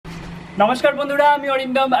নমস্কার বন্ধুরা, আমি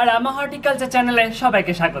অরিন্দম আর আমার হর্টিকালচার চ্যানেলে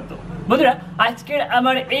সবাইকে স্বাগত। বন্ধুরা, আজকের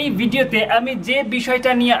আমার এই ভিডিওতে আমি যে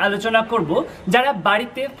বিষয়টা নিয়ে আলোচনা করব, যারা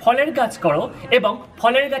বাড়িতে ফলের গাছ করো এবং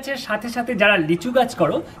ফলের গাছের সাথে সাথে যারা লিচু গাছ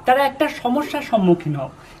করো, তারা একটা সমস্যার সম্মুখীন হও।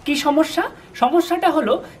 কি সমস্যা? সমস্যাটা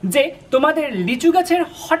হলো যে তোমাদের লিচু গাছের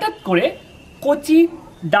হঠাৎ করে কচি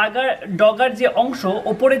ডগার যে অংশ,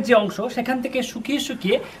 ওপরের যে অংশ, সেখান থেকে শুকিয়ে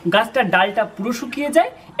শুকিয়ে গাছটার ডালটা পুরো শুকিয়ে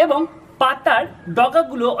যায় এবং পাতার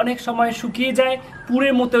ডগাগুলো অনেক সময় শুকিয়ে যায়,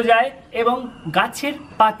 পুড়ের মতো যায় এবং গাছের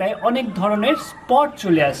পাতায় অনেক ধরনের স্পট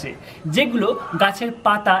চলে আসে, যেগুলো গাছের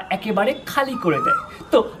পাতা একেবারে খালি করে দেয়।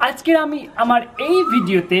 তো আজকের আমি আমার এই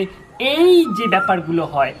ভিডিওতে এই যে ব্যাপারগুলো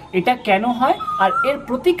হয়, এটা কেন হয় আর এর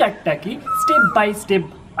প্রতিকারটা কি, স্টেপ বাই স্টেপ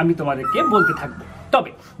আমি তোমাদেরকে বলতে থাকবো।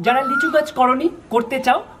 তবে যারা লিচু গাছ করতে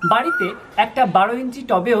চাও, বাড়িতে একটা 12 ইঞ্চি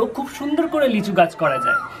টবেও খুব সুন্দর করে লিচু গাছ করা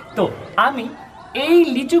যায়। তো আমি এই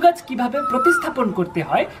লিচু গাছ কিভাবে প্রতিস্থাপন করতে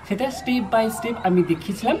হয় সেটা স্টেপ বাই স্টেপ আমি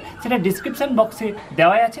দেখিয়েছিলাম, সেটা ডিসক্রিপশন বক্সে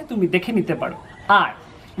দেওয়া আছে, তুমি দেখে নিতে পারো। আর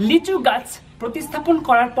লিচু গাছ প্রতিস্থাপন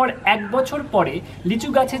করার পর 1 বছর পরে লিচু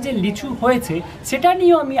গাছে যে লিচু হয়েছে সেটা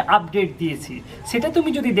নিয়েও আমি আপডেট দিয়েছি, সেটা তুমি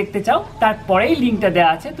যদি দেখতে চাও তারপরেই লিঙ্কটা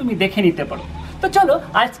দেওয়া আছে, তুমি দেখে নিতে পারো। তো চলো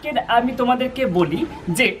আজকের আমি তোমাদেরকে বলি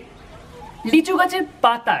যে লিচু গাছের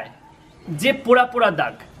পাতায় যে পোড়া পোড়া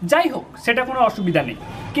দাগ, যাই হোক সেটা কোনো অসুবিধা নেই,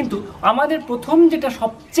 কিন্তু আমাদের প্রথম যেটা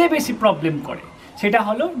সবচেয়ে বেশি প্রবলেম করে সেটা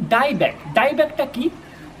হলো ডাইব্যাক। ডাইব্যাকটা কি?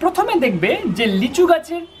 প্রথমে দেখবে যে লিচু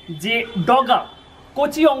গাছের যে ডগা,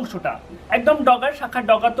 কচি অংশটা, একদম ডগার শাখার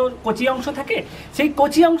ডগা তো কচি অংশ থাকে, সেই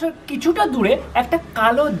কচি অংশ কিছুটা দূরে একটা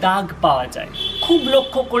কালো দাগ পাওয়া যায়। খুব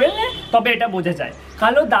লক্ষ্য করলে তবে এটা বোঝা যায়,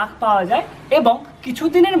 কালো দাগ পাওয়া যায় এবং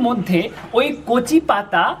কিছুদিনের মধ্যে ওই কচি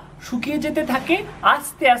পাতা শুকিয়ে যেতে থাকে,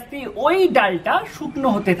 আস্তে আস্তে ওই ডালটা শুকনো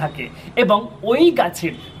হতে থাকে এবং ওই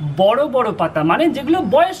গাছের বড় বড় পাতা, মানে যেগুলো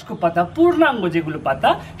বয়স্ক পাতা, পূর্ণাঙ্গ যেগুলো পাতা,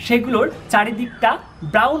 সেগুলোর চারিদিকটা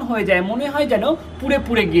ব্রাউন হয়ে যায়, মনে হয় যেন পুড়ে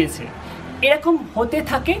পুড়ে গিয়েছে। এরকম হতে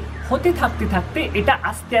থাকে, হতে থাকতে থাকতে এটা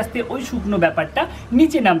আস্তে আস্তে ওই শুকনো ব্যাপারটা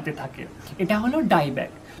নিচে নামতে থাকে। এটা হলো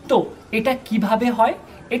ডাইব্যাক। তো এটা কিভাবে হয়?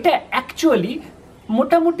 এটা অ্যাকচুয়ালি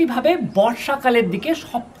মোটামুটিভাবে বর্ষাকালের দিকে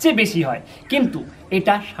সবচেয়ে বেশি হয়, কিন্তু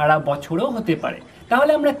এটা সারা বছরও হতে পারে।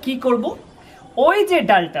 তাহলে আমরা কি করব? ওই যে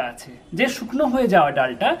ডালটা আছে, যে শুকনো হয়ে যাওয়া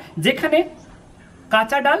ডালটা, যেখানে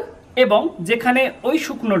কাঁচা ডাল এবং যেখানে ওই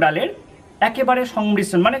শুকনো ডালের একেবারে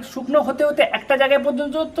সংমিশ্রণ, মানে শুকনো হতে হতে একটা জায়গায়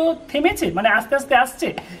পর্যন্ত তো থেমেছে, মানে আস্তে আস্তে আসছে,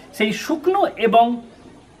 সেই শুকনো এবং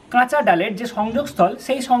কাঁচা ডালের যে সংযোগস্থল,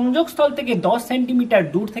 সেই সংযোগস্থল থেকে 10 সেন্টিমিটার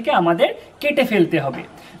দূর থেকে আমাদের কেটে ফেলতে হবে।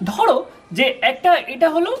 ধরো যে এটা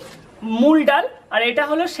হলো মূল ডাল আর এটা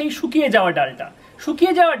হলো সেই শুকিয়ে যাওয়া ডালটা।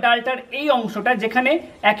 শুকিয়ে যাওয়া ডালটার এই অংশটা যেখানে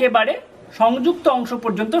একেবারে সংযুক্ত অংশ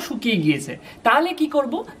পর্যন্ত শুকিয়ে গিয়েছে, তাহলে কি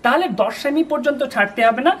করব? তাহলে 10 সেমি পর্যন্ত ছাড়তে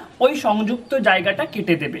হবে না, ওই সংযুক্ত জায়গাটা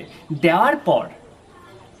কেটে দেবে। দেওয়ার পর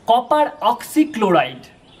কপার অক্সিক্লোরাইড,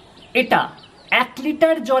 এটা 1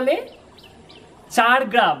 লিটার জলে 4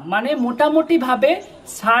 গ্রাম, মানে মোটামুটিভাবে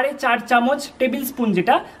 4.5 চামচ টেবিল স্পুন,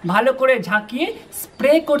 যেটা ভালো করে ঝাঁকিয়ে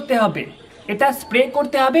স্প্রে করতে হবে। এটা স্প্রে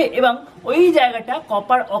করতে হবে এবং ওই জায়গাটা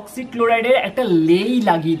কপার অক্সিক্লোরাইডের একটা লেই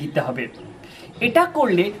লাগিয়ে দিতে হবে। এটা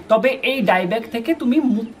করলে তবে এই ডাইব্যাক থেকে তুমি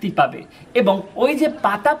মুক্তি পাবে। এবং ওই যে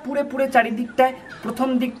পাতা পুড়ে পুড়ে চারিদিকটায়, প্রথম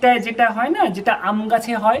দিকটায় যেটা হয় না, যেটা আম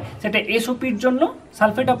গাছে হয়, সেটা এসওপির জন্য,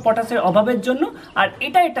 সালফেট অফ পটাশের অভাবের জন্য, আর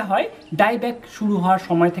এটা হয় ডাইব্যাক শুরু হওয়ার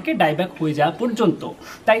সময় থেকে ডাইব্যাক হয়ে যাওয়া পর্যন্ত।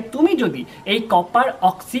 তাই তুমি যদি এই কপার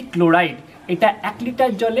অক্সিক্লোরাইড, এটা 1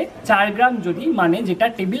 লিটার জলে 4 গ্রাম, যদি মানে যেটা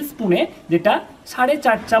টেবিল স্পুনে, যেটা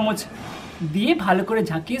 4.5 চামচ দিয়ে ভালো করে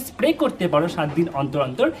ঝাঁকিয়ে স্প্রে করতে পারো 7 দিন অন্তর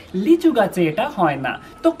অন্তর, লিচু গাছে এটা হয় না।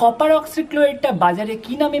 তো কপার অক্সিক্লোরাইডটা বাজারে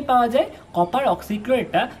কি নামে পাওয়া যায়? কপার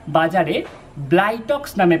অক্সিক্লোরাইডটা বাজারে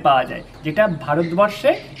ব্লাইটক্স নামে পাওয়া যায়, যেটা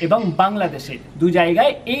ভারতবর্ষে এবং বাংলাদেশে 2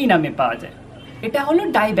 জায়গায় এই নামে পাওয়া যায়। এটা হলো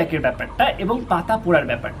ডাইব্যাকের ব্যাপারটা এবং পাতা পোড়ার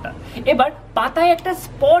ব্যাপারটা। এবার পাতায় একটা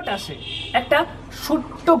স্পট আসে, একটা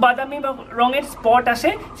ছোট্ট বাদামি রঙের স্পট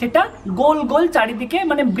আসে, সেটা গোল গোল চারিদিকে,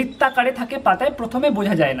 মানে বৃত্তাকারে থাকে পাতায়, প্রথমে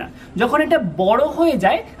বোঝা যায় না। যখন এটা বড় হয়ে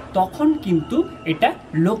যায় তখন কিন্তু এটা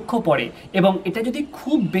লক্ষ্য পড়ে, এবং এটা যদি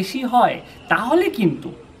খুব বেশি হয় তাহলে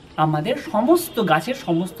কিন্তু আমাদের সমস্ত গাছের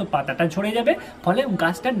সমস্ত পাতাটা ঝরে যাবে, ফলে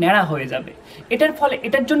গাছটা ন্যাড়া হয়ে যাবে।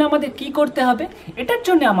 এটার জন্য আমাদের কি করতে হবে? এটার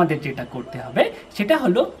জন্য আমাদের যেটা করতে হবে সেটা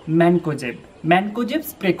হলো ম্যানকোজেব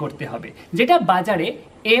স্প্রে করতে হবে, যেটা বাজারে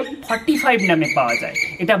M45 নামে পাওয়া যায়।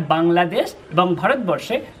 এটা বাংলাদেশ এবং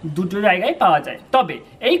ভারতবর্ষে 2 জায়গায় পাওয়া যায়। তবে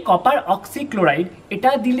এই কপার অক্সিক্লোরাইড এটা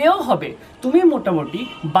দিলেও হবে। তুমি মোটামুটি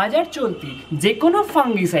বাজার চলতি যে কোনো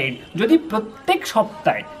ফাঙ্গিসাইড যদি প্রত্যেক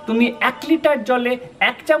সপ্তাহে তুমি 1 লিটার জলে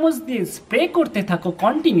 1 চামচ দিয়ে স্প্রে করতে থাকো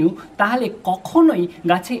কন্টিনিউ, তাহলে কখনোই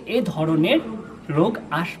গাছে এ ধরনের রোগ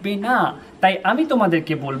আসবে না। তাই আমি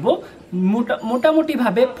তোমাদেরকে বলবো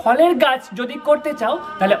মোটামুটিভাবে ফলের গাছ যদি করতে চাও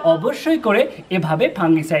তাহলে অবশ্যই করে এভাবে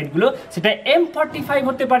ফাঙ্গিসাইডগুলো, সেটা M45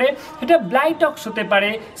 হতে পারে, সেটা ব্লাইটক্স হতে পারে,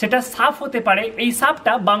 সেটা সাফ হতে পারে। এই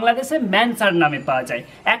সাফটা বাংলাদেশে ম্যানসার নামে পাওয়া যায়।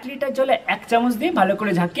 1 লিটার জলে 1 চামচ দিয়ে ভালো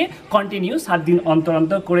করে ঝাঁকিয়ে কন্টিনিউ 7 দিন অন্তর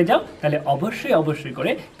অন্তর করে যাও, তাহলে অবশ্যই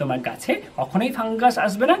করে তোমার গাছে কখনোই ফাঙ্গাস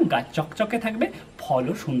আসবে না, গাছ চকচকে থাকবে,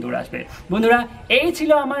 ফলও সুন্দর আসবে। বন্ধুরা, এই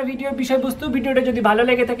ছিল আমার ভিডিওর বিষয়বস্তু। ভিডিওটা যদি ভালো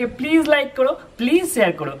লেগে থাকে প্লিজ লাইক করো, প্লিজ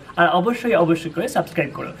শেয়ার করো, আর অবশ্যই করে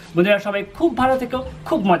সাবস্ক্রাইব করো। বন্ধুরা, সবাই খুব ভালো থেকো,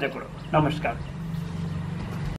 খুব মজা করো। নমস্কার।